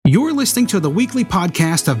You're listening to the weekly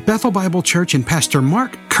podcast of Bethel Bible Church and Pastor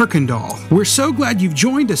Mark Kirkendall. We're so glad you've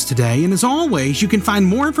joined us today, and as always, you can find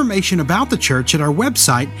more information about the church at our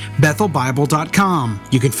website, bethelbible.com.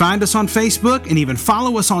 You can find us on Facebook and even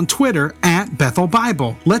follow us on Twitter at Bethel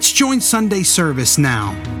Bible. Let's join Sunday service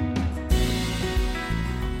now.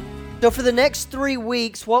 So for the next 3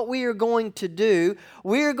 weeks, what we are going to do,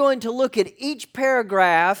 we are going to look at each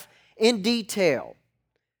paragraph in detail.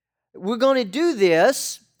 We're going to do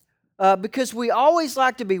this because we always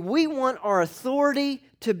like to we want our authority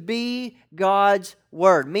to be God's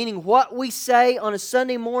Word. Meaning what we say on a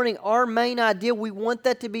Sunday morning, our main idea, we want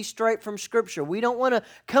that to be straight from Scripture. We don't want to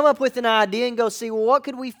come up with an idea and go see, well, what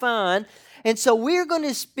could we find? And so we're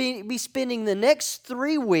going to be spending the next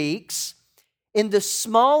 3 weeks in the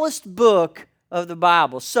smallest book of the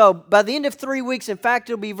Bible. So by the end of 3 weeks, in fact,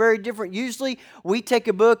 it'll be very different. Usually we take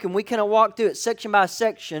a book and we kind of walk through it section by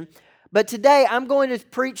section. But today I'm going to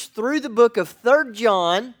preach through the book of 3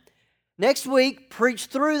 John. Next week, preach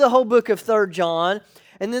through the whole book of 3 John.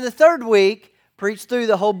 And then the third week, preach through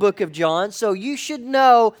the whole book of John. So you should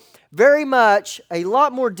know very much, a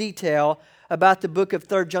lot more detail about the book of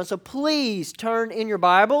 3 John. So please turn in your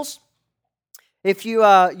Bibles. If you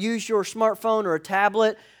use your smartphone or a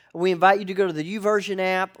tablet, we invite you to go to the YouVersion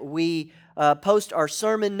app. We post our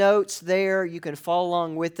sermon notes there. You can follow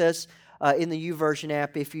along with us in the YouVersion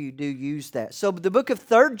app if you do use that. So the book of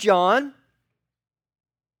 3 John,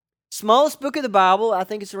 smallest book of the Bible. I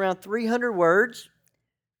think it's around 300 words.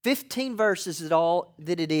 15 verses is all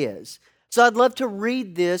that it is. So I'd love to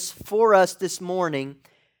read this for us this morning.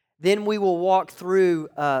 Then we will walk through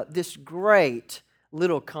this great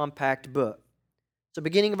little compact book. So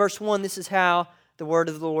beginning of verse 1, this is how the word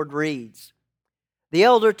of the Lord reads. The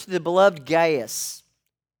elder to the beloved Gaius,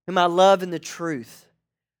 whom I love in the truth.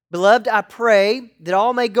 Beloved, I pray that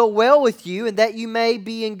all may go well with you and that you may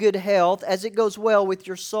be in good health as it goes well with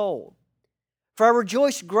your soul. For I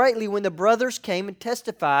rejoiced greatly when the brothers came and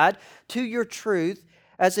testified to your truth,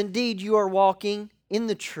 as indeed you are walking in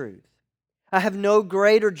the truth. I have no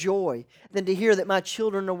greater joy than to hear that my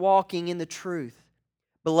children are walking in the truth.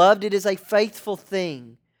 Beloved, it is a faithful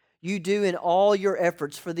thing you do in all your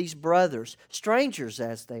efforts for these brothers, strangers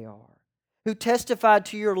as they are, who testified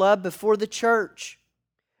to your love before the church.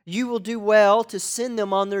 You will do well to send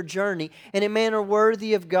them on their journey in a manner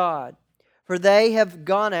worthy of God, for they have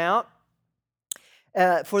gone out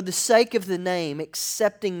for the sake of the name,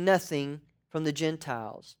 accepting nothing from the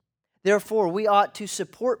Gentiles. Therefore, we ought to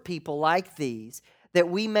support people like these, that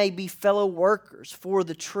we may be fellow workers for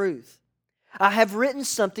the truth. I have written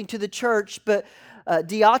something to the church, but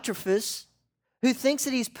Diotrephes, who thinks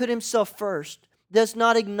that he's put himself first, does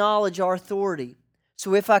not acknowledge our authority.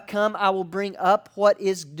 So if I come, I will bring up what he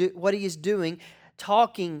is doing,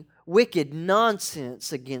 talking wicked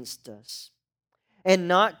nonsense against us. And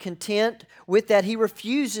not content with that, he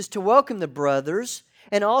refuses to welcome the brothers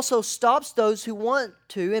and also stops those who want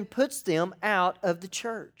to and puts them out of the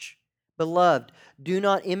church. Beloved, do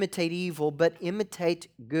not imitate evil, but imitate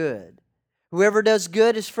good. Whoever does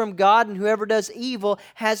good is from God, and whoever does evil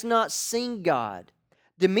has not seen God.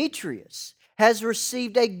 Demetrius has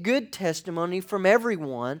received a good testimony from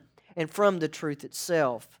everyone and from the truth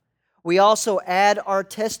itself. We also add our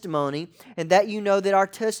testimony, and that you know that our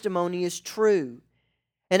testimony is true.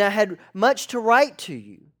 And I had much to write to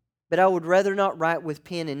you, but I would rather not write with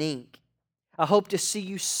pen and ink. I hope to see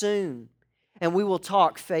you soon, and we will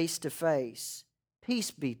talk face to face.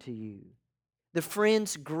 Peace be to you. The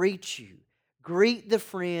friends greet you. Greet the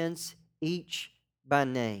friends each by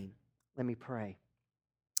name. Let me pray.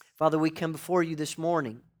 Father, we come before you this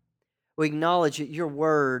morning. We acknowledge that your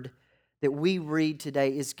word that we read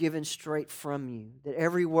today is given straight from you. That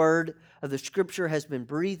every word of the Scripture has been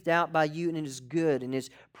breathed out by you and it is good and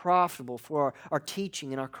is profitable for our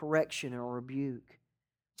teaching and our correction and our rebuke.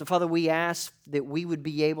 So Father, we ask that we would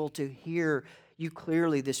be able to hear you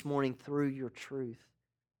clearly this morning through your truth.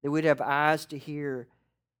 That we'd have eyes to hear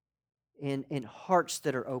and hearts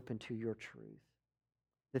that are open to your truth.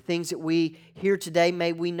 The things that we hear today,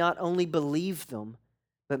 may we not only believe them,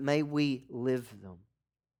 but may we live them.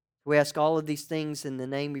 We ask all of these things in the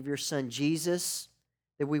name of your Son, Jesus,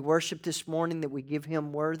 that we worship this morning, that we give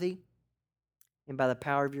him worthy. And by the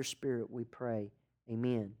power of your Spirit, we pray.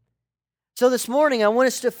 Amen. So this morning, I want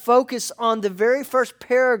us to focus on the very first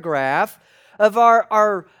paragraph of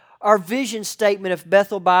our vision statement of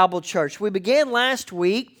Bethel Bible Church. We began last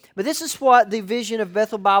week, but this is what the vision of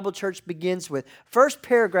Bethel Bible Church begins with. First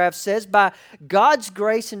paragraph says, by God's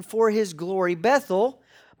grace and for His glory, Bethel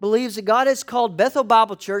believes that God has called Bethel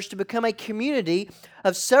Bible Church to become a community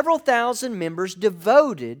of several thousand members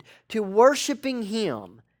devoted to worshiping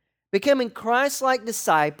Him becoming Christ-like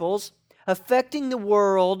disciples, affecting the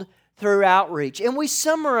world through outreach. And we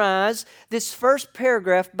summarize this first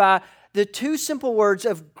paragraph by the two simple words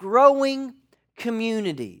of growing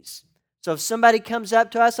communities. So if somebody comes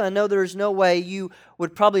up to us, I know there's no way you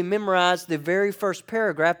would probably memorize the very first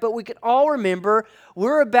paragraph, but we can all remember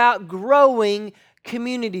we're about growing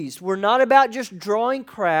communities. We're not about just drawing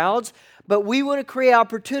crowds, but we want to create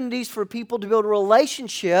opportunities for people to build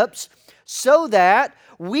relationships so that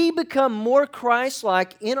we become more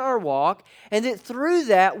Christ-like in our walk, and that through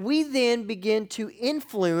that we then begin to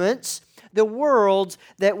influence the world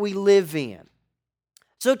that we live in.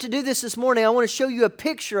 So to do this morning, I want to show you a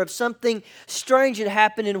picture of something strange that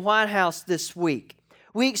happened in White House this week.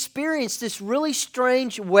 We experienced this really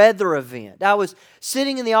strange weather event. I was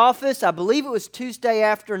sitting in the office, I believe it was Tuesday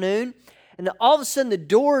afternoon, and all of a sudden the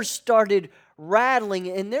doors started rattling,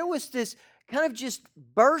 and there was this kind of just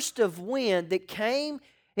burst of wind that came.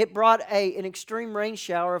 It brought an extreme rain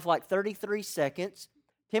shower of like 33 seconds.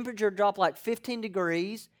 Temperature dropped like 15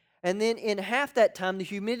 degrees. And then in half that time, the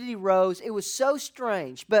humidity rose. It was so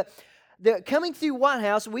strange. But coming through White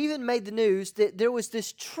House, we even made the news that there was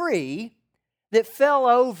this tree that fell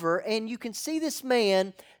over, and you can see this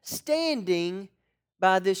man standing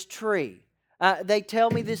by this tree. They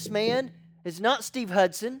tell me this man is not Steve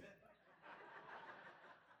Hudson,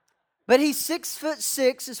 but he's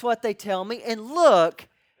 6'6" is what they tell me. And look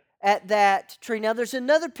at that tree. Now, there's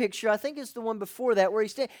another picture, I think it's the one before that, where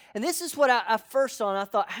he's standing. And this is what I first saw, and I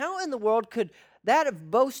thought, how in the world could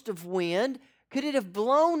that boast of wind, could it have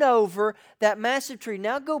blown over that massive tree?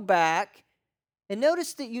 Now go back and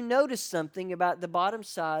notice that you notice something about the bottom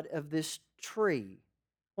side of this tree.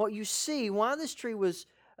 What you see, why this tree was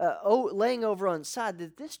laying over on its side,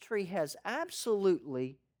 that this tree has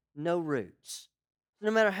absolutely no roots.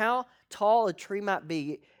 No matter how tall a tree might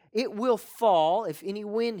be, it will fall if any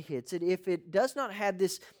wind hits it, if it does not have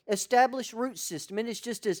this established root system, and it's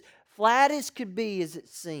just as flat as could be as it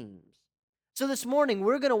seems. So this morning,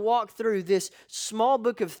 we're going to walk through this small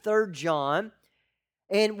book of 3 John,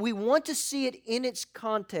 and we want to see it in its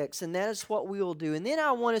context, and that is what we will do. And then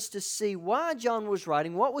I want us to see why John was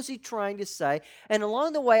writing, what was he trying to say, and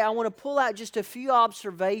along the way, I want to pull out just a few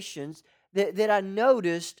observations that I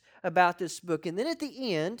noticed about this book. And then at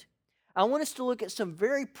the end, I want us to look at some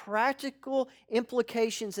very practical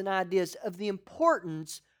implications and ideas of the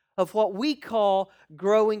importance of what we call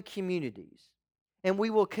growing communities. And we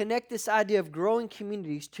will connect this idea of growing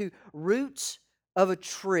communities to roots of a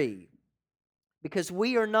tree, because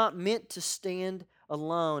we are not meant to stand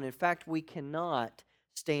alone. In fact, we cannot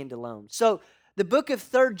stand alone. So the book of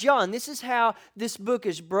 3 John, this is how this book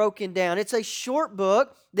is broken down. It's a short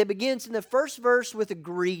book that begins in the first verse with a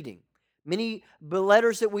greeting. Many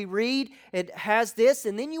letters that we read, it has this,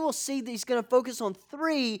 and then you will see that he's going to focus on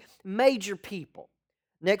 3 major people.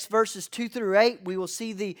 Next verses 2 through 8, we will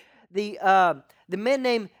see the man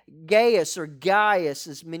named Gaius, or Gaius,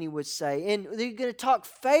 as many would say, and they're going to talk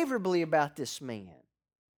favorably about this man.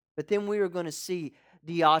 But then we are going to see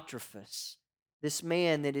Diotrephes, this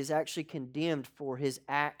man that is actually condemned for his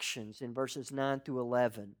actions in verses 9 through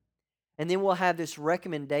 11. And then we'll have this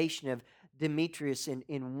recommendation of Demetrius.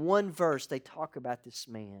 In one verse, they talk about this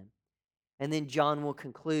man. And then John will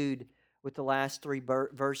conclude with the last 3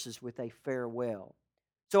 verses with a farewell.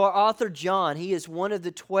 So our author John, he is one of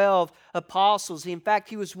the 12 apostles. In fact,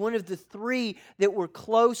 he was one of the 3 that were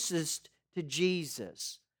closest to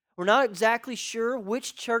Jesus. We're not exactly sure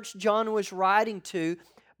which church John was writing to,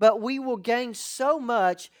 but we will gain so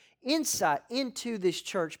much insight into this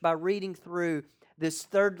church by reading through this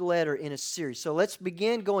 3rd letter in a series. So let's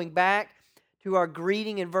begin going back to our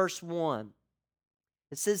greeting in verse 1.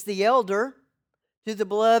 It says, "The elder to the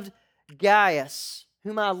beloved Gaius,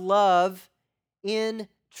 whom I love in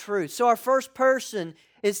truth." So our first person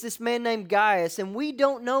is this man named Gaius, and we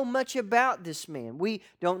don't know much about this man. We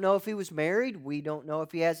don't know if he was married. We don't know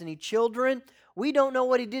if he has any children. We don't know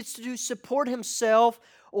what he did to support himself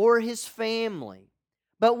or his family.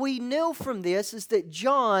 But we know from this is that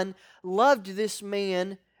John loved this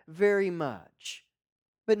man very much.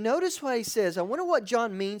 But notice what he says. I wonder what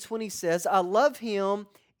John means when he says, "I love him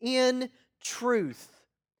in truth."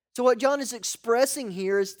 So what John is expressing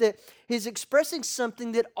here is that he's expressing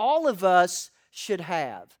something that all of us should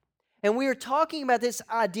have. And we are talking about this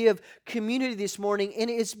idea of community this morning, and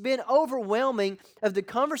it's been overwhelming of the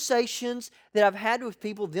conversations that I've had with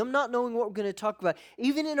people, them not knowing what we're going to talk about.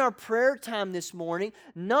 Even in our prayer time this morning,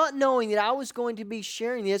 not knowing that I was going to be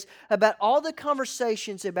sharing this about all the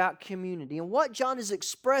conversations about community. And what John is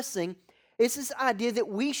expressing is this idea that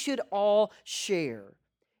we should all share.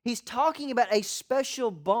 He's talking about a special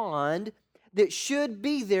bond that should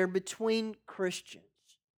be there between Christians.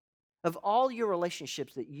 Of all your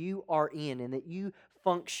relationships that you are in and that you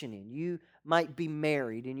function in, you might be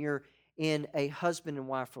married and you're in a husband and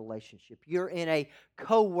wife relationship. You're in a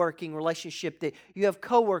co-working relationship that you have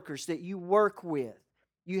co-workers that you work with.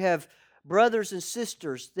 You have brothers and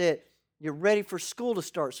sisters that you're ready for school to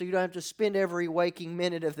start so you don't have to spend every waking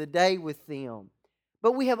minute of the day with them.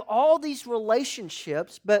 But we have all these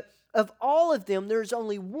relationships, but of all of them, there's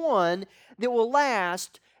only one that will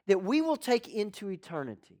last, that we will take into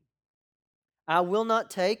eternity. I will not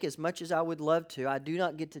take, as much as I would love to, I do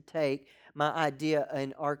not get to take my idea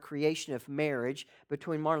and our creation of marriage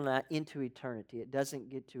between Marlon and I into eternity. It doesn't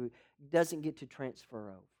get to transfer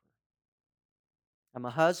over. I'm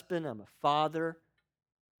a husband, I'm a father.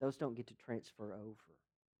 Those don't get to transfer over.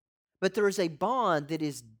 But there is a bond that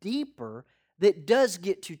is deeper that does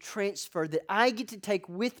get to transfer, that I get to take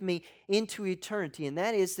with me into eternity. And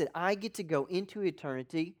that is that I get to go into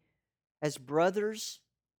eternity as brothers.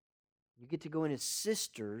 You get to go in as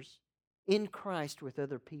sisters in Christ with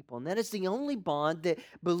other people. And that is the only bond that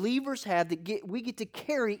believers have that we get to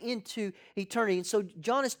carry into eternity. And so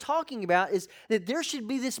John is talking about is that there should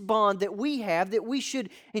be this bond that we have, that we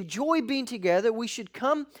should enjoy being together. We should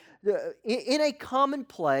come in a common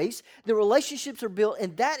place. The relationships are built,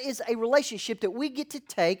 and that is a relationship that we get to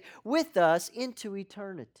take with us into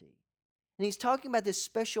eternity. And he's talking about this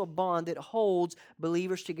special bond that holds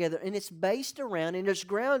believers together. And it's based around and it's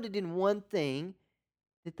grounded in one thing,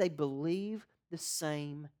 that they believe the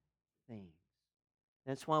same thing.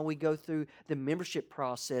 That's why we go through the membership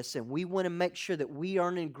process, and we want to make sure that we are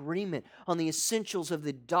in agreement on the essentials of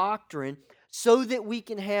the doctrine so that we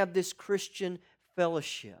can have this Christian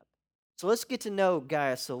fellowship. So let's get to know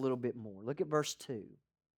Gaius a little bit more. Look at verse 2.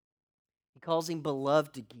 He calls him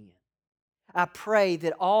beloved again. I pray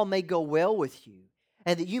that all may go well with you,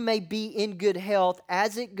 and that you may be in good health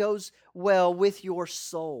as it goes well with your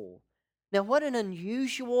soul. Now, what an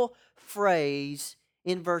unusual phrase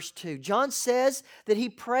in verse 2. John says that he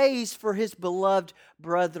prays for his beloved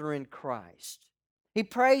brother in Christ. He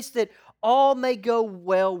prays that all may go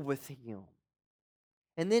well with him.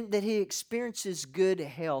 And then that he experiences good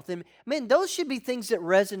health. And man, those should be things that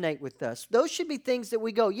resonate with us. Those should be things that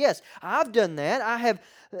we go, yes, I've done that. I have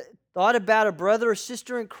thought about a brother or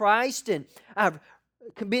sister in Christ, and I've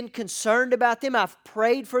been concerned about them. I've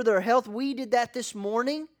prayed for their health. We did that this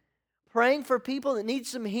morning, praying for people that need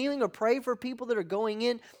some healing, or pray for people that are going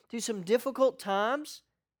into some difficult times.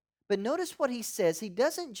 But notice what he says. He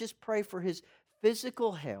doesn't just pray for his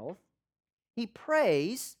physical health. He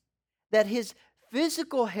prays that his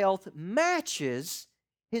physical health matches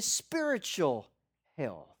his spiritual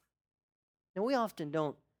health. Now, we often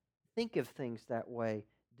don't think of things that way,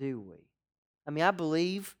 do we? I mean, I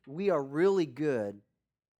believe we are really good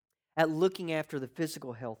at looking after the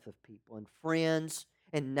physical health of people and friends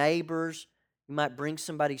and neighbors. You might bring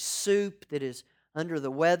somebody soup that is under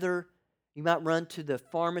the weather. You might run to the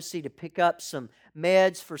pharmacy to pick up some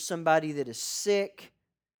meds for somebody that is sick.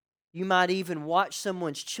 You might even watch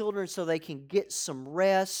someone's children so they can get some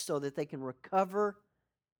rest, so that they can recover.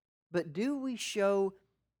 But do we show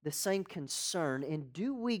the same concern, and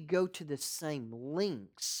do we go to the same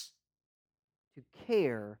lengths to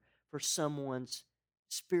care for someone's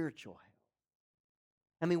spiritual health?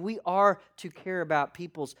 I mean, we are to care about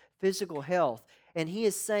people's physical health. And he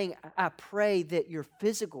is saying, I pray that your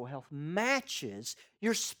physical health matches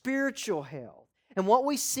your spiritual health. And what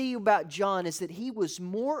we see about John is that he was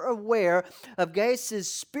more aware of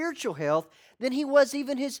Gaius' spiritual health than he was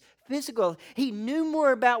even his physical health. He knew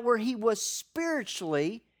more about where he was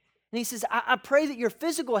spiritually. And he says, I pray that your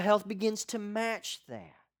physical health begins to match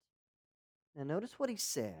that. Now notice what he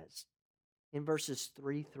says in verses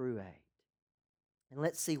 3 through 8. And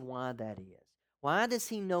let's see why that is. Why does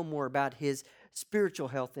he know more about his spiritual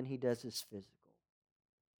health than he does his physical?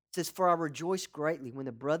 It says, for I rejoiced greatly when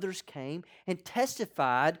the brothers came and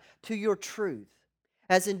testified to your truth,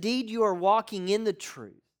 as indeed you are walking in the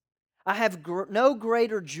truth. I have no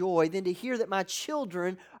greater joy than to hear that my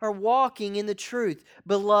children are walking in the truth.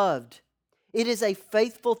 Beloved, it is a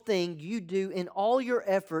faithful thing you do in all your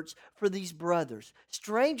efforts for these brothers,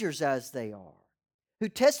 strangers as they are, who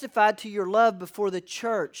testified to your love before the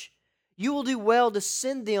church. You will do well to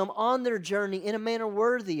send them on their journey in a manner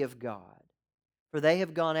worthy of God. For they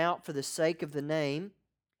have gone out for the sake of the name,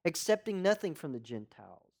 accepting nothing from the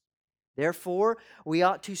Gentiles. Therefore, we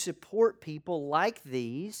ought to support people like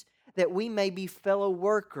these, that we may be fellow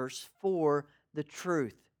workers for the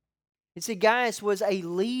truth. You see, Gaius was a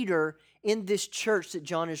leader in this church that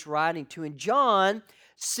John is writing to. And John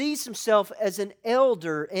sees himself as an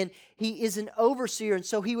elder, and he is an overseer. And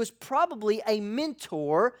so he was probably a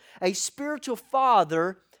mentor, a spiritual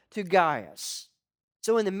father to Gaius.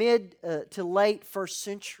 So in the mid to late first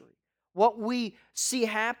century, what we see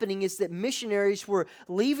happening is that missionaries were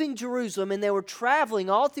leaving Jerusalem and they were traveling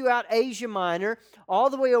all throughout Asia Minor, all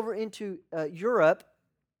the way over into Europe,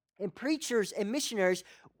 and preachers and missionaries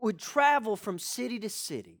would travel from city to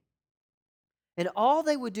city. And all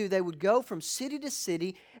they would do, they would go from city to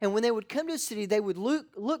city, and when they would come to a city, they would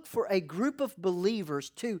look for a group of believers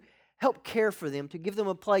to help care for them, to give them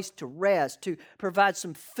a place to rest, to provide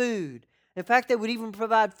some food. In fact, they would even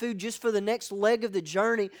provide food just for the next leg of the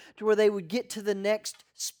journey to where they would get to the next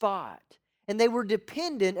spot. And they were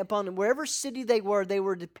dependent upon wherever city they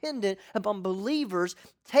were dependent upon believers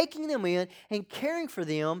taking them in and caring for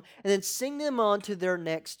them and then sending them on to their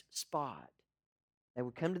next spot. They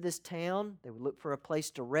would come to this town, they would look for a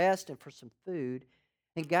place to rest and for some food.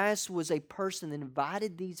 And Gaius was a person that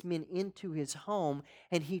invited these men into his home,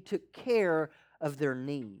 and he took care of their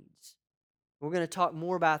needs. We're going to talk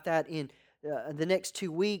more about that in the next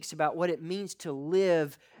 2 weeks, about what it means to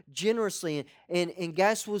live generously. And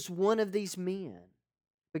Gaius was one of these men.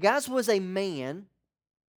 But Gaius was a man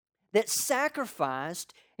that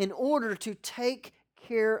sacrificed in order to take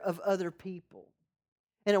care of other people.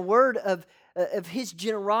 In a word of his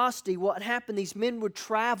generosity, what happened, these men would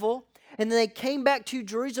travel, and then they came back to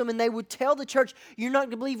Jerusalem, and they would tell the church, you're not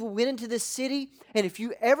going to believe we went into this city, and if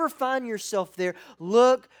you ever find yourself there,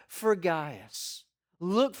 look for Gaius.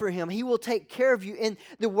 Look for him. He will take care of you. And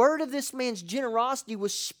the word of this man's generosity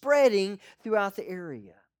was spreading throughout the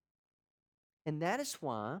area. And that is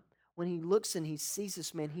why when he looks and he sees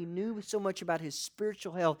this man, he knew so much about his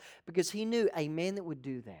spiritual health, because he knew a man that would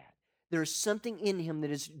do that. There is something in him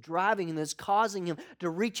that is driving him, that's causing him to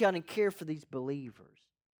reach out and care for these believers.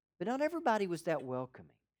 But not everybody was that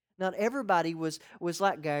welcoming. Not everybody was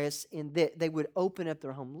like Gaius in that they would open up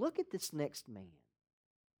their home. Look at this next man,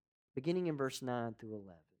 beginning in verse 9 through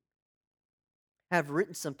 11. I have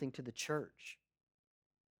written something to the church.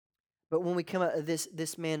 But when we come up,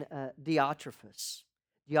 this man, Diotrephes,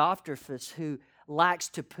 who likes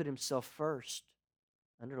to put himself first,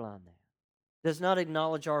 underline that. Does not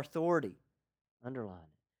acknowledge our authority, underline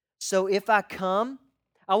it. So if I come,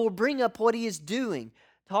 I will bring up what he is doing,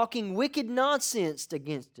 talking wicked nonsense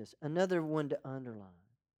against us, another one to underline.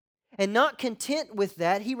 And not content with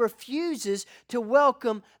that, he refuses to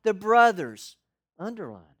welcome the brothers,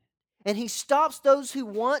 underline it. And he stops those who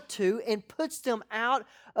want to and puts them out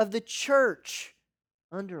of the church,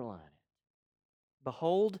 underline it.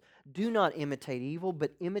 Behold, do not imitate evil,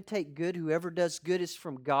 but imitate good. Whoever does good is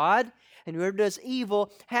from God, and whoever does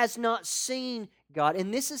evil has not seen God.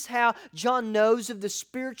 And this is how John knows of the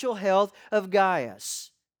spiritual health of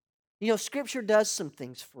Gaius. You know, Scripture does some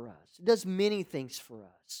things for us. It does many things for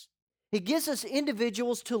us. It gives us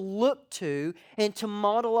individuals to look to and to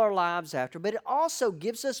model our lives after, but it also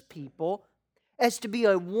gives us people as to be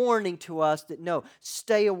a warning to us that, no,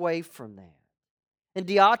 stay away from that. And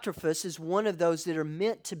Diotrephes is one of those that are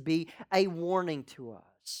meant to be a warning to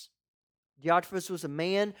us. Diotrephes was a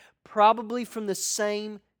man probably from the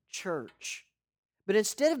same church. But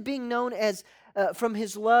instead of being known as from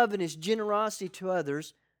his love and his generosity to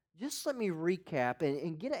others, just let me recap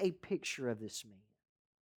and get a picture of this man.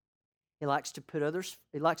 He likes to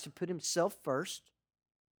put himself first.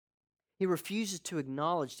 He refuses to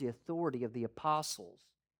acknowledge the authority of the apostles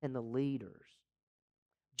and the leaders.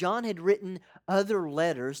 John had written other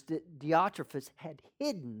letters that Diotrephes had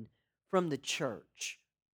hidden from the church.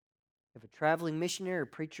 If a traveling missionary or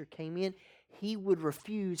preacher came in, he would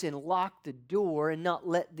refuse and lock the door and not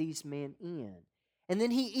let these men in. And then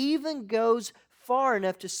he even goes far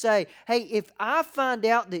enough to say, hey, if I find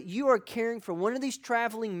out that you are caring for one of these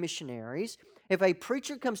traveling missionaries, if a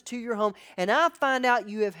preacher comes to your home and I find out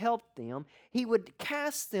you have helped them, he would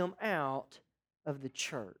cast them out of the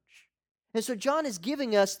church. And so John is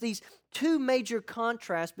giving us these two major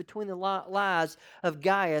contrasts between the lives of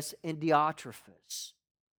Gaius and Diotrephes.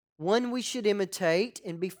 One we should imitate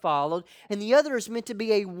and be followed, and the other is meant to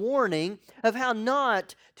be a warning of how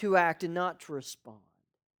not to act and not to respond.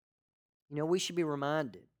 You know, we should be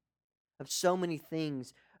reminded of so many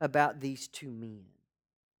things about these two men.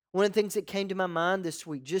 One of the things that came to my mind this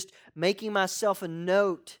week, just making myself a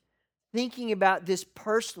note, thinking about this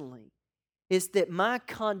personally, is that my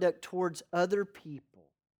conduct towards other people,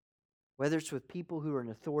 whether it's with people who are in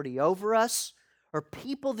authority over us or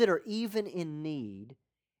people that are even in need,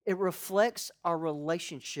 it reflects our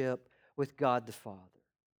relationship with God the Father.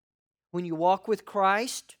 When you walk with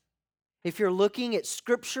Christ, if you're looking at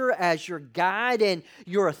Scripture as your guide and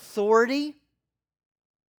your authority,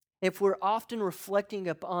 if we're often reflecting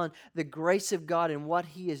upon the grace of God and what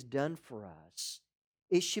He has done for us,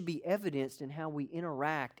 it should be evidenced in how we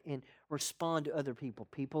interact and respond to other people,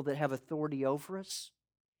 people that have authority over us,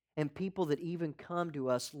 and people that even come to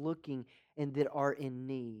us looking and that are in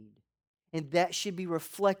need. And that should be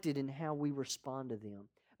reflected in how we respond to them.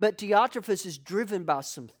 But Diotrephes is driven by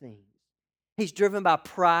some things. He's driven by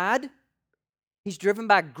pride. He's driven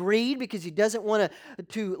by greed because he doesn't want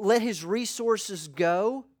to let his resources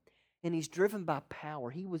go. And he's driven by power.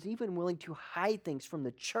 He was even willing to hide things from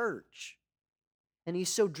the church. And he's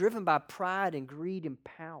so driven by pride and greed and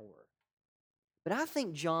power. But I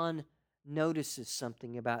think John notices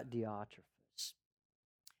something about Diotrephes.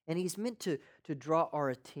 And he's meant to draw our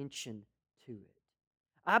attention to it.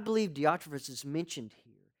 I believe Diotrephes is mentioned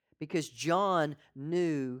here because John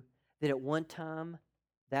knew that at one time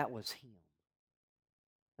that was him.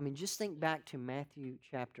 I mean, just think back to Matthew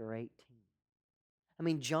chapter 18. I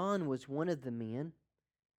mean, John was one of the men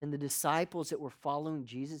and the disciples that were following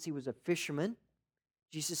Jesus. He was a fisherman.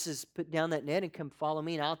 Jesus says, put down that net and come follow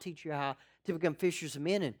me, and I'll teach you how to become fishers of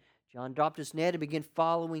men. And John dropped his net and began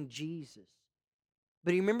following Jesus.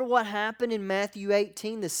 But you remember what happened in Matthew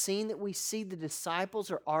 18, the scene that we see the disciples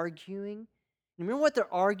are arguing? You remember what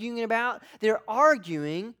they're arguing about? They're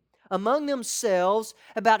arguing among themselves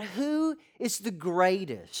about who is the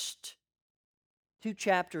greatest. 2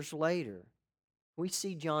 chapters later, we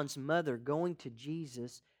see John's mother going to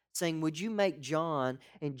Jesus saying, would you make John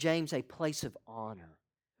and James a place of honor?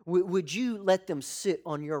 Would you let them sit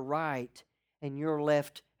on your right and your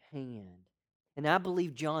left hand? And I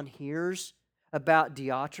believe John hears about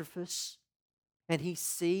Diotrephes and he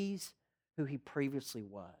sees who he previously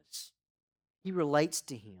was. He relates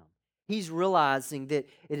to him. He's realizing that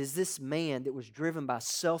it is this man that was driven by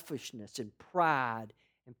selfishness and pride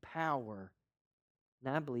and power.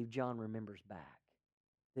 And I believe John remembers back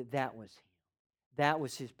that was him. That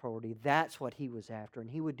was his priority. That's what he was after. And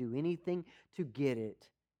he would do anything to get it.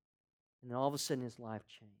 And then all of a sudden his life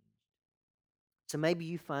changed. So maybe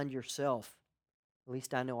you find yourself, at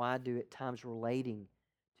least I know I do at times, relating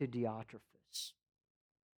to Diotrephes.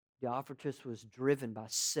 Diotrephes was driven by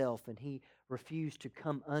self, and he refused to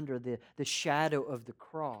come under the shadow of the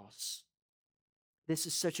cross. This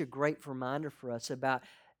is such a great reminder for us about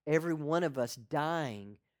every one of us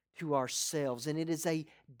dying to ourselves, and it is a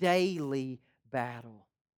daily battle.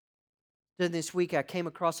 So this week I came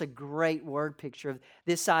across a great word picture of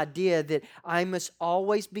this idea that I must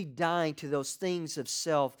always be dying to those things of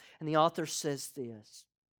self. And the author says this: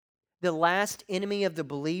 the last enemy of the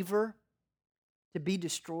believer to be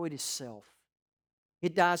destroyed is self.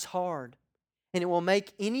 It dies hard, and it will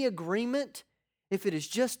make any agreement if it is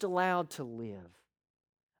just allowed to live.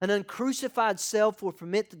 An uncrucified self will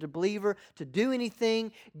permit the believer to do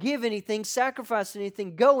anything, give anything, sacrifice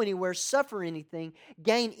anything, go anywhere, suffer anything,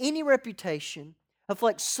 gain any reputation,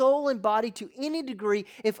 afflict soul and body to any degree,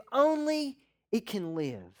 if only it can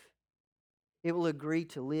live. It will agree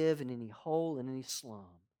to live in any hole, in any slum,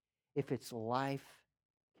 if its life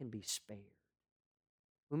can be spared.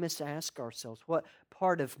 We must ask ourselves, what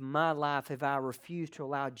part of my life have I refused to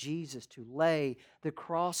allow Jesus to lay the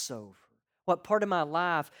cross over? What part of my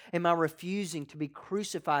life am I refusing to be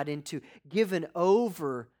crucified into, given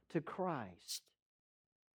over to Christ?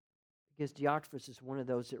 Because Diotrephes is one of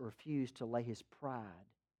those that refused to lay his pride,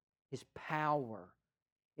 his power,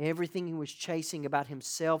 everything he was chasing about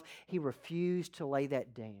himself, he refused to lay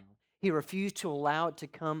that down. He refused to allow it to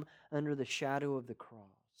come under the shadow of the cross.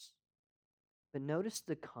 But notice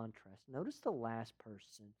the contrast. Notice the last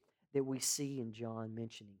person that we see in John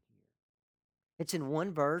mentioning here. It's in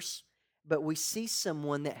one verse, but we see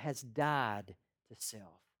someone that has died to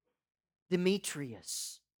self.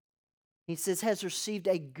 Demetrius, he says, has received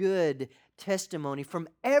a good testimony from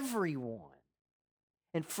everyone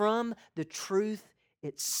and from the truth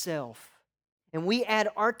itself. And we add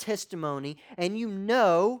our testimony, and you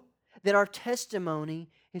know that our testimony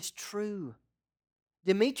is true.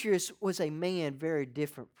 Demetrius was a man very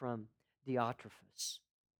different from Diotrephes.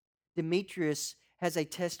 Demetrius has a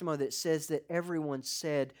testimony that says that everyone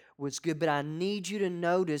said was good, but I need you to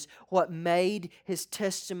notice what made his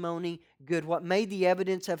testimony good, what made the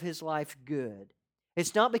evidence of his life good.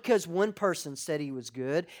 It's not because one person said he was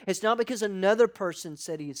good. It's not because another person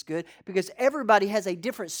said he is good, because everybody has a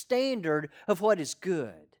different standard of what is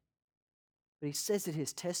good. But he says that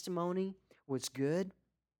his testimony was good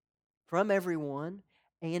from everyone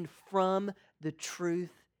and from the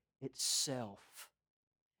truth itself.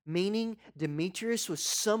 Meaning Demetrius was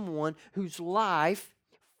someone whose life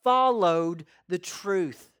followed the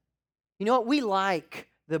truth. You know what? We like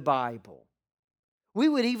the Bible. We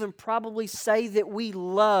would even probably say that we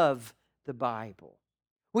love the Bible.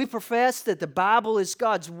 We profess that the Bible is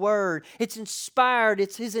God's Word. It's inspired.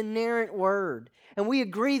 It's His inerrant Word. And we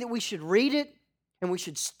agree that we should read it and we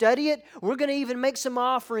should study it. We're going to even make some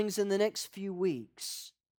offerings in the next few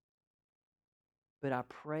weeks. But I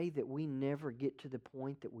pray that we never get to the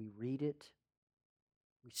point that we read it,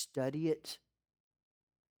 we study it,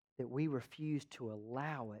 that we refuse to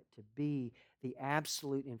allow it to be the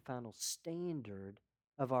absolute and final standard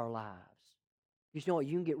of our lives. You know what?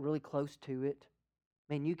 You can get really close to it.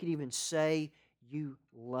 Man, you could even say you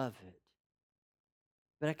love it.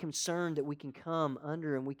 But I'm concerned that we can come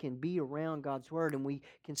under and we can be around God's Word and we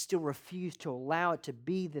can still refuse to allow it to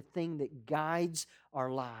be the thing that guides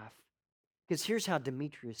our life. Because here's how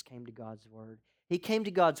Demetrius came to God's Word. He came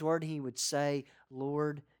to God's Word and he would say,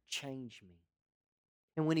 Lord, change me.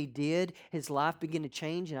 And when he did, his life began to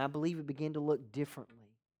change, and I believe it began to look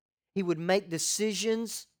differently. He would make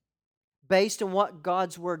decisions based on what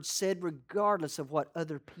God's Word said, regardless of what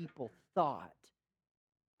other people thought.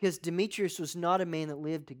 Because Demetrius was not a man that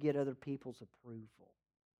lived to get other people's approval.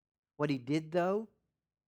 What he did, though,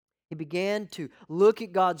 he began to look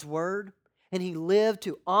at God's Word, and he lived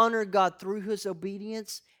to honor God through his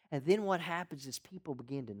obedience. And then what happens is people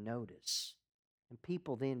begin to notice, and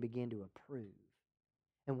people then begin to approve.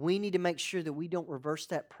 And we need to make sure that we don't reverse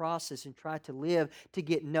that process and try to live to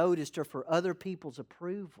get noticed or for other people's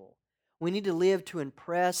approval. We need to live to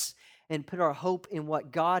impress and put our hope in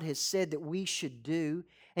what God has said that we should do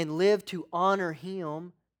and live to honor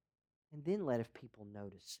Him, and then let if people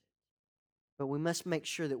notice it. But we must make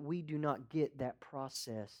sure that we do not get that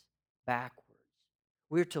process backwards.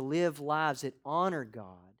 We're to live lives that honor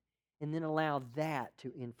God and then allow that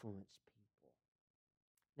to influence people.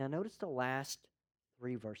 Now notice the last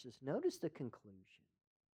 3 verses. Notice the conclusion.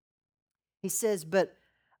 He says, but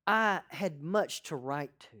I had much to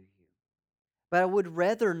write to you, but I would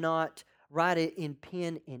rather not write it in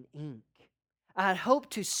pen and ink. I hope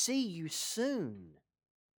to see you soon,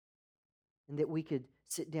 and that we could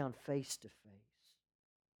sit down face to face.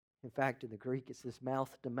 In fact, in the Greek, it says mouth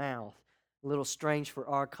to mouth. A little strange for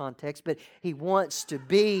our context, but he wants to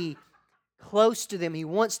be close to them. He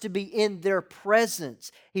wants to be in their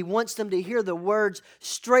presence. He wants them to hear the words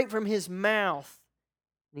straight from his mouth.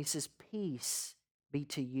 And he says, peace be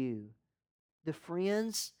to you. The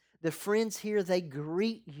friends here, they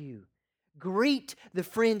greet you. Greet the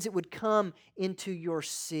friends that would come into your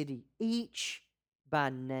city, each by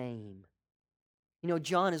name. You know,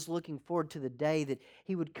 John is looking forward to the day that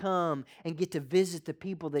he would come and get to visit the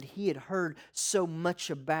people that he had heard so much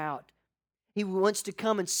about. He wants to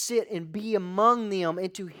come and sit and be among them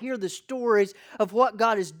and to hear the stories of what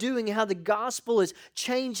God is doing and how the gospel is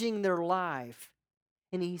changing their life.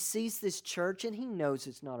 And he sees this church and he knows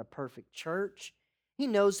it's not a perfect church. He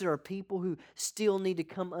knows there are people who still need to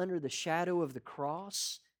come under the shadow of the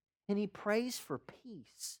cross. And he prays for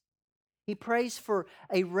peace. He prays for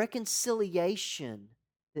a reconciliation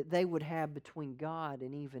that they would have between God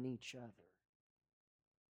and even each other.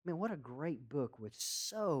 Man, what a great book with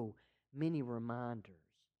so many reminders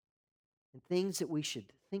and things that we should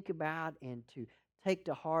think about and to take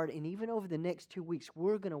to heart. And even over the next 2 weeks,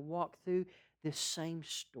 we're going to walk through this same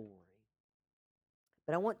story.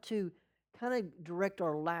 But I want to kind of direct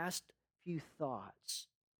our last few thoughts,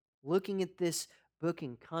 looking at this book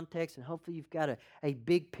in context, and hopefully you've got a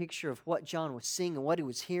big picture of what John was seeing and what he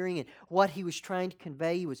was hearing and what he was trying to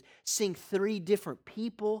convey. He was seeing 3 different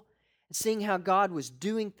people, seeing how God was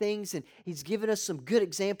doing things, and he's given us some good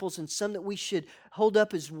examples and some that we should hold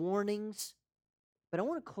up as warnings. But I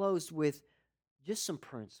want to close with just some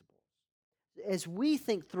principles. As we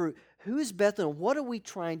think through who is Bethel and what are we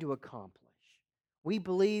trying to accomplish, we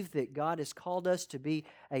believe that God has called us to be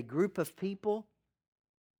a group of people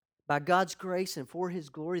by God's grace and for His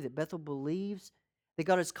glory, that Bethel believes that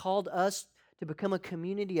God has called us to become a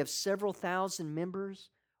community of several thousand members,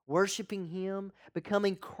 worshiping Him,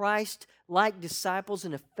 becoming Christ-like disciples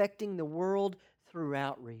and affecting the world through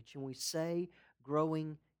outreach. And we say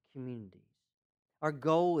growing communities. Our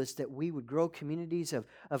goal is that we would grow communities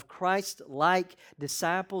of Christ-like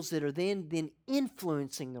disciples that are then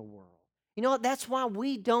influencing the world. You know what? That's why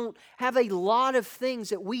we don't have a lot of things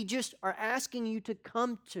that we just are asking you to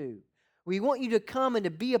come to. We want you to come and to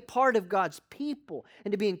be a part of God's people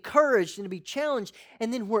and to be encouraged and to be challenged.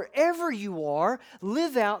 And then wherever you are,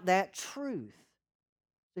 live out that truth.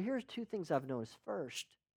 So here's 2 things I've noticed. First,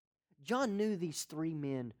 John knew these 3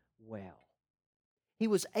 men well. He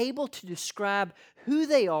was able to describe who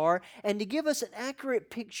they are and to give us an accurate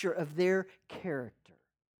picture of their character.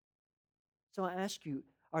 So I ask you,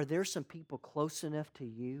 are there some people close enough to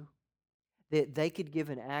you that they could give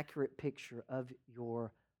an accurate picture of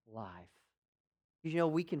your life. You know,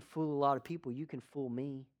 we can fool a lot of people. You can fool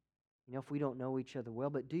me, you know, if we don't know each other well.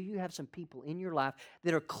 But do you have some people in your life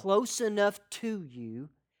that are close enough to you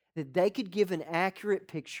that they could give an accurate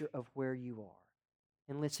picture of where you are?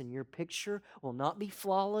 And listen, your picture will not be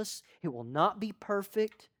flawless. It will not be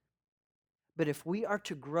perfect. But if we are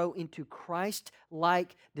to grow into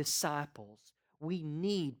Christ-like disciples, we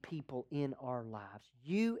need people in our lives.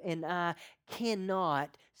 You and I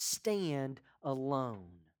cannot stand alone.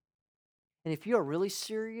 And if you're really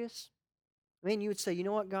serious, man, you would say, you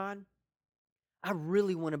know what, God? I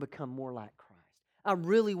really want to become more like Christ. I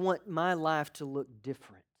really want my life to look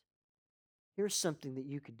different. Here's something that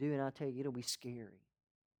you could do, and I'll tell you, it'll be scary.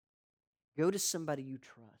 Go to somebody you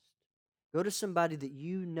trust. Go to somebody that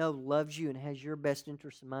you know loves you and has your best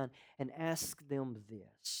interest in mind and ask them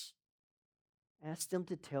this. Ask them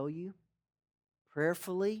to tell you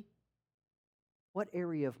prayerfully, what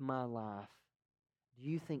area of my life do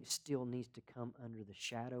you think still needs to come under the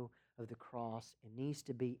shadow of the cross and needs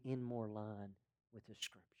to be in more line with the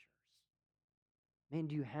Scriptures? Man,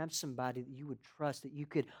 do you have somebody that you would trust that you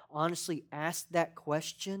could honestly ask that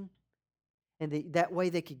question? And that way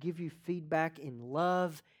they could give you feedback in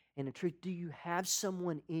love and in truth. Do you have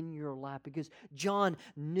someone in your life? Because John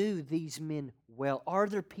knew these men well. Are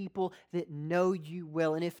there people that know you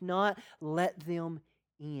well? And if not, let them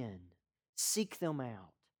in. Seek them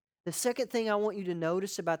out. The second thing I want you to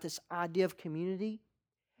notice about this idea of community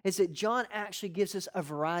is that John actually gives us a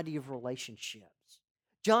variety of relationships.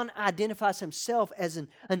 John identifies himself as an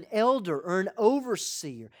elder or an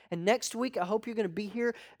overseer. And next week, I hope you're going to be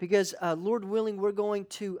here because, Lord willing, we're going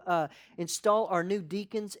to install our new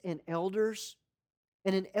deacons and elders.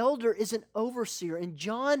 And an elder is an overseer. And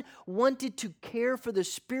John wanted to care for the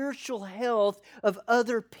spiritual health of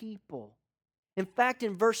other people. In fact,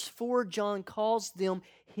 in verse 4, John calls them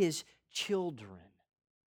his children.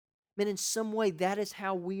 Man, in some way, that is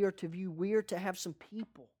how we are to view. We are to have some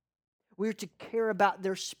people. We are to care about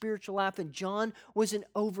their spiritual life. And John was an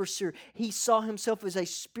overseer. He saw himself as a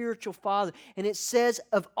spiritual father. And it says,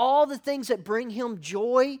 of all the things that bring him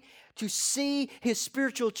joy, to see his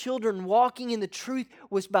spiritual children walking in the truth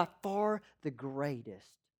was by far the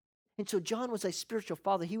greatest. And so John was a spiritual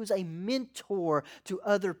father. He was a mentor to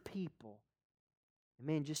other people. And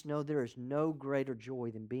man, just know there is no greater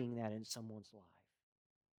joy than being that in someone's life.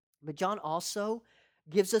 But John also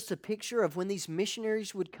gives us a picture of when these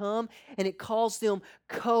missionaries would come, and it calls them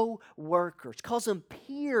co-workers, calls them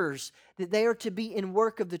peers that they are to be in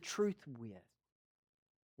work of the truth with.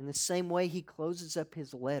 In the same way, he closes up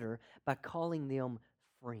his letter by calling them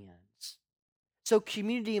friends. So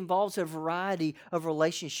community involves a variety of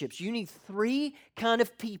relationships. You need three kind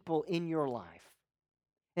of people in your life.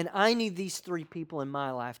 And I need these three people in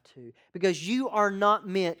my life too, because you are not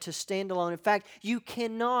meant to stand alone. In fact, you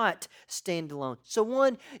cannot stand alone. So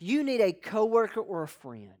one, you need a coworker or a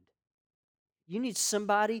friend. You need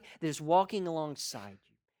somebody that is walking alongside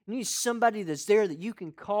you. You need somebody that's there that you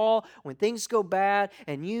can call when things go bad,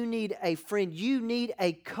 and you need a friend. You need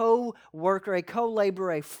a co-worker, a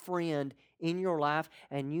co-laborer, a friend in your life,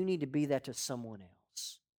 and you need to be that to someone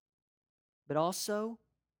else. But also,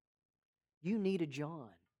 you need a John.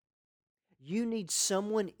 You need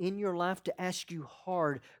someone in your life to ask you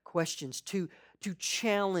hard questions, to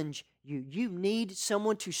challenge you. You need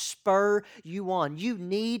someone to spur you on. You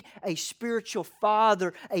need a spiritual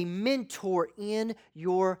father, a mentor in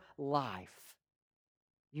your life.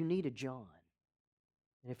 You need a John.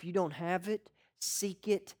 And if you don't have it, seek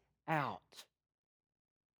it out.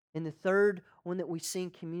 And the third one that we see in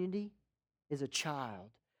community is a child.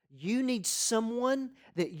 You need someone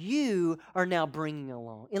that you are now bringing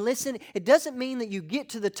along. And listen, it doesn't mean that you get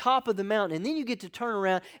to the top of the mountain and then you get to turn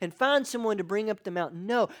around and find someone to bring up the mountain.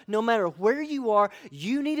 No matter where you are,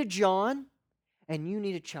 you need a John and you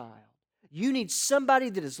need a child. You need somebody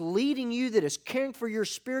that is leading you, that is caring for your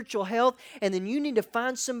spiritual health, and then you need to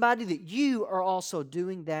find somebody that you are also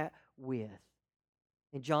doing that with.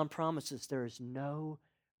 And John promises there is no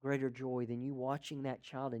greater joy than you watching that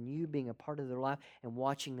child and you being a part of their life and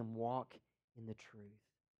watching them walk in the truth.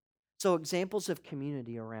 So examples of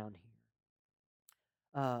community around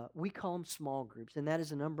here. We call them small groups, and that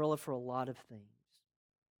is an umbrella for a lot of things.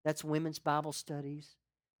 That's women's Bible studies.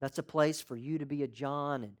 That's a place for you to be a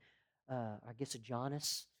John and I guess a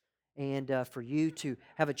Jonas, and for you to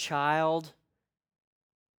have a child.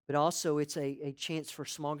 But also it's a chance for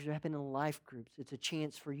small groups to happen in life groups. It's a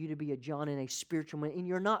chance for you to be a John in a spiritual way. And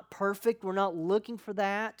you're not perfect. We're not looking for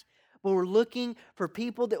that. But we're looking for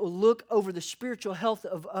people that will look over the spiritual health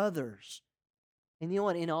of others. And you know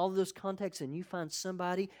what? In all of those contexts, and you find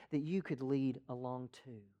somebody that you could lead along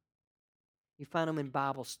to. You find them in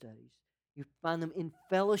Bible studies. You find them in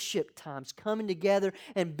fellowship times, coming together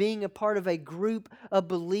and being a part of a group of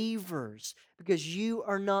believers, because you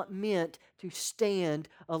are not meant to stand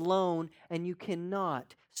alone, and you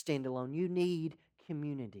cannot stand alone. You need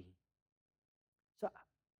community. So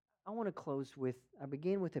I want to close with, I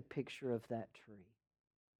began with a picture of that tree.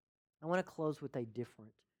 I want to close with a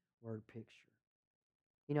different word picture.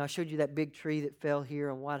 You know, I showed you that big tree that fell here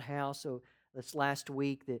in White House so this last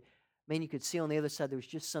week that, man, you could see on the other side there was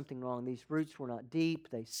just something wrong. These roots were not deep.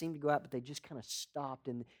 They seemed to go out, but they just kind of stopped,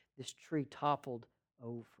 and this tree toppled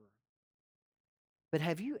over. But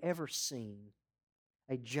have you ever seen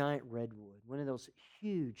a giant redwood, one of those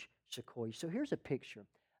huge sequoias? So here's a picture.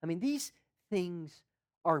 I mean, these things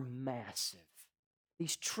are massive.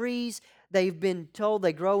 These trees, they've been told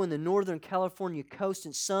they grow in the northern California coast,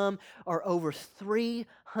 and some are over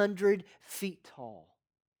 300 feet tall.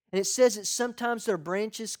 And it says that sometimes their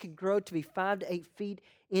branches can grow to be 5 to 8 feet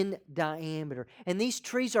in diameter. And these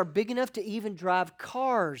trees are big enough to even drive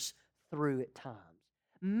cars through at times.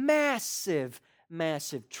 Massive,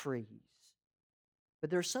 massive trees. But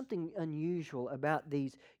there's something unusual about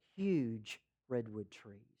these huge redwood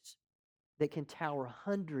trees that can tower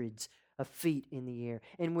hundreds of feet in the air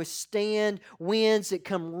and withstand winds that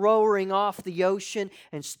come roaring off the ocean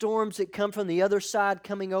and storms that come from the other side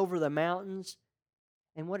coming over the mountains.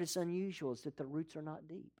 And what is unusual is that the roots are not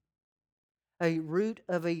deep. A root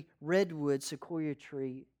of a redwood sequoia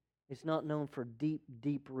tree is not known for deep,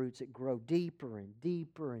 deep roots that grow deeper and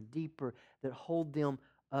deeper and deeper that hold them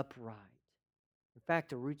upright. In fact,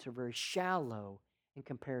 the roots are very shallow in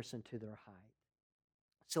comparison to their height.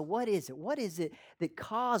 So what is it? What is it that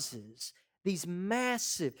causes these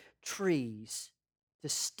massive trees to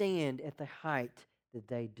stand at the height that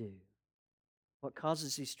they do? What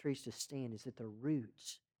causes these trees to stand is that their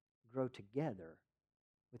roots grow together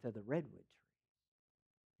with other redwood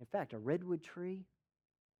trees. In fact, a redwood tree,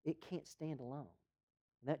 it can't stand alone.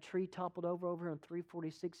 And that tree toppled over on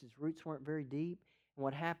 346. Its roots weren't very deep. And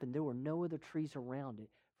what happened, there were no other trees around it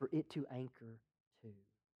for it to anchor to.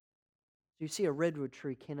 So you see, a redwood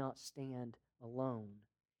tree cannot stand alone.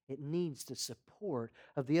 It needs the support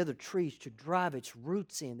of the other trees to drive its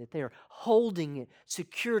roots in, that they are holding it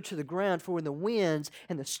secure to the ground for when the winds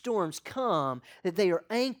and the storms come, that they are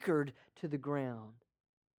anchored to the ground.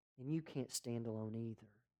 And you can't stand alone either.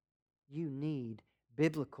 You need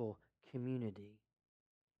biblical community.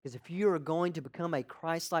 Because if you are going to become a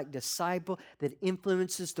Christ-like disciple that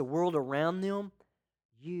influences the world around them,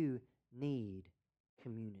 you need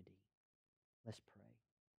community. Let's pray.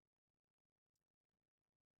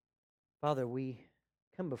 Father, we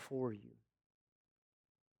come before you,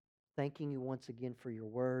 thanking you once again for your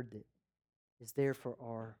word that is there for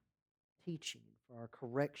our teaching, for our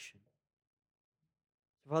correction.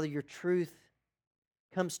 Father, your truth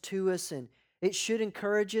comes to us, and it should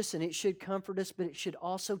encourage us and it should comfort us, but it should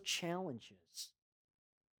also challenge us.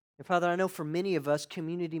 And Father, I know for many of us,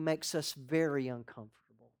 community makes us very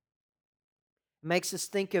uncomfortable. It makes us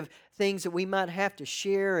think of things that we might have to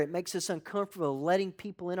share. It makes us uncomfortable letting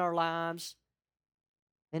people in our lives.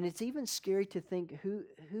 And it's even scary to think, who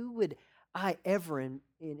would I ever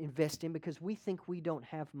invest in, because we think we don't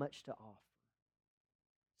have much to offer.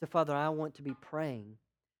 So Father, I want to be praying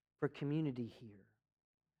for community here.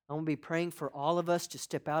 I want to be praying for all of us to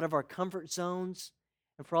step out of our comfort zones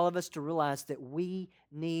and for all of us to realize that we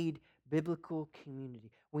need biblical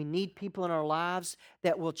community. We need people in our lives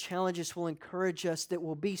that will challenge us, will encourage us, that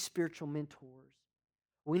will be spiritual mentors.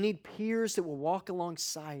 We need peers that will walk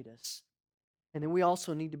alongside us. And then we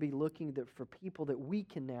also need to be looking for people that we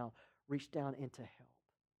can now reach down and to help.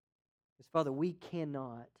 Because Father, we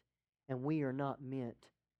cannot and we are not meant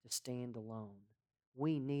to stand alone.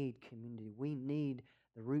 We need community. We need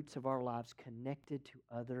the roots of our lives connected to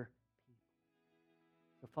other people.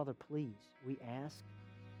 So Father, please, we ask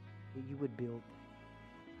that you would build them.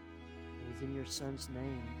 It is in your Son's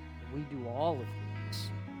name that we do all of this.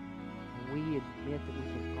 And we admit that we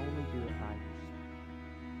can only do it by your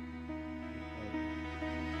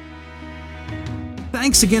Spirit.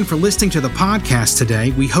 Thanks again for listening to the podcast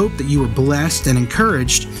today. We hope that you were blessed and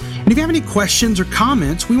encouraged. And if you have any questions or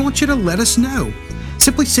comments, we want you to let us know.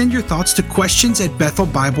 Simply send your thoughts to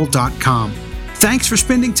questions@bethelbible.com. Thanks for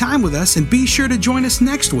spending time with us, and be sure to join us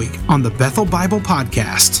next week on the Bethel Bible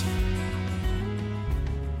Podcast.